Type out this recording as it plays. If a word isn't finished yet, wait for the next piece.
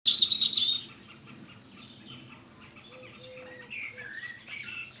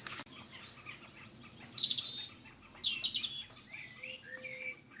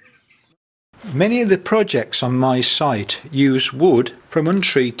Many of the projects on my site use wood from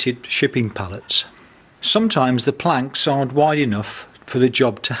untreated shipping pallets. Sometimes the planks aren't wide enough for the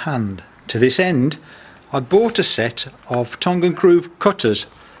job to hand. To this end, I bought a set of tongue and groove cutters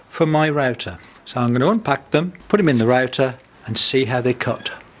for my router. So I'm going to unpack them, put them in the router and see how they cut.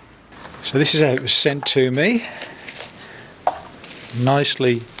 So this is how it was sent to me.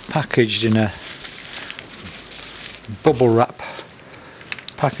 Nicely packaged in a bubble wrap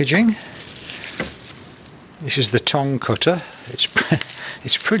packaging. This is the tongue cutter.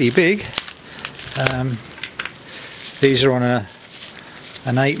 It's pretty big. These are on an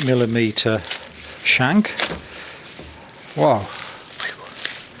 8mm shank. Wow,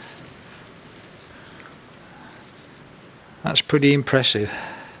 that's pretty impressive.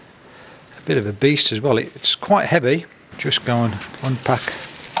 A bit of a beast as well. It's quite heavy. Just go and unpack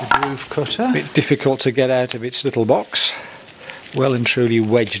the groove cutter. A bit difficult to get out of its little box. Well and truly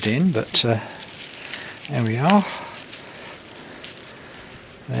wedged in, but there we are.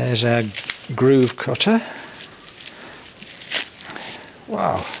 There's our groove cutter.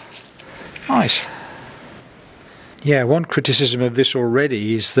 Wow, nice. Yeah, one criticism of this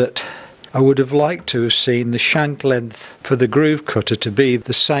already is that I would have liked to have seen the shank length for the groove cutter to be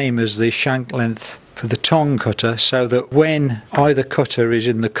the same as the shank length for the tongue cutter, so that when either cutter is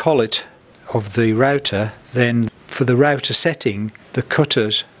in the collet of the router, then for the router setting the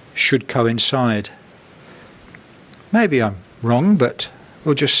cutters should coincide. Maybe I'm wrong, but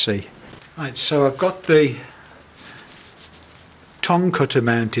we'll just see. Right, so I've got the tongue cutter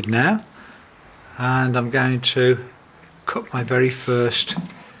mounted now, and I'm going to cut my very first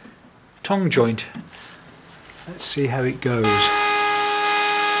tongue joint. Let's see how it goes.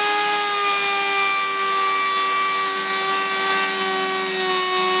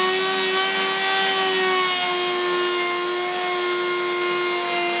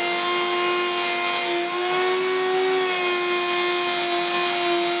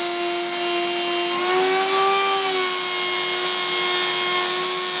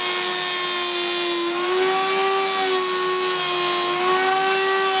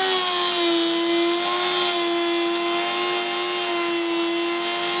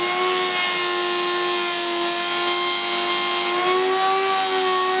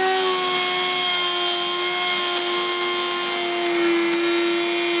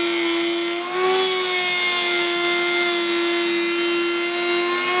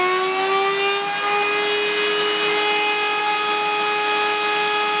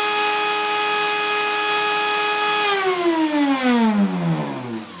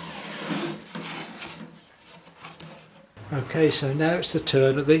 Okay, so now it's the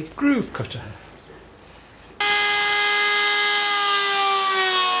turn of the groove cutter.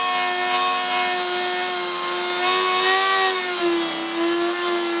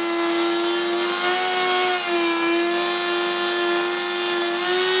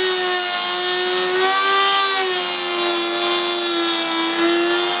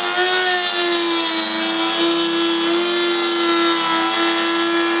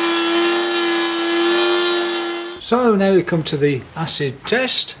 So now we come to the acid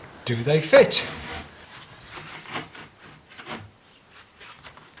test. Do they fit?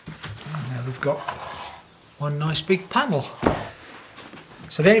 And now they've got one nice big panel.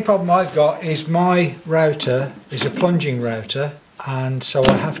 So the only problem I've got is my router is a plunging router, and so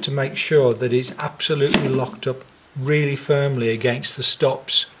I have to make sure that it's absolutely locked up really firmly against the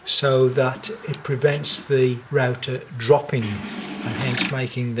stops so that it prevents the router dropping and hence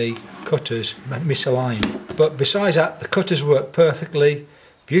making the cutters misaligned. But besides that, the cutters work perfectly,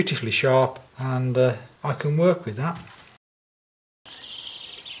 beautifully sharp, and I can work with that.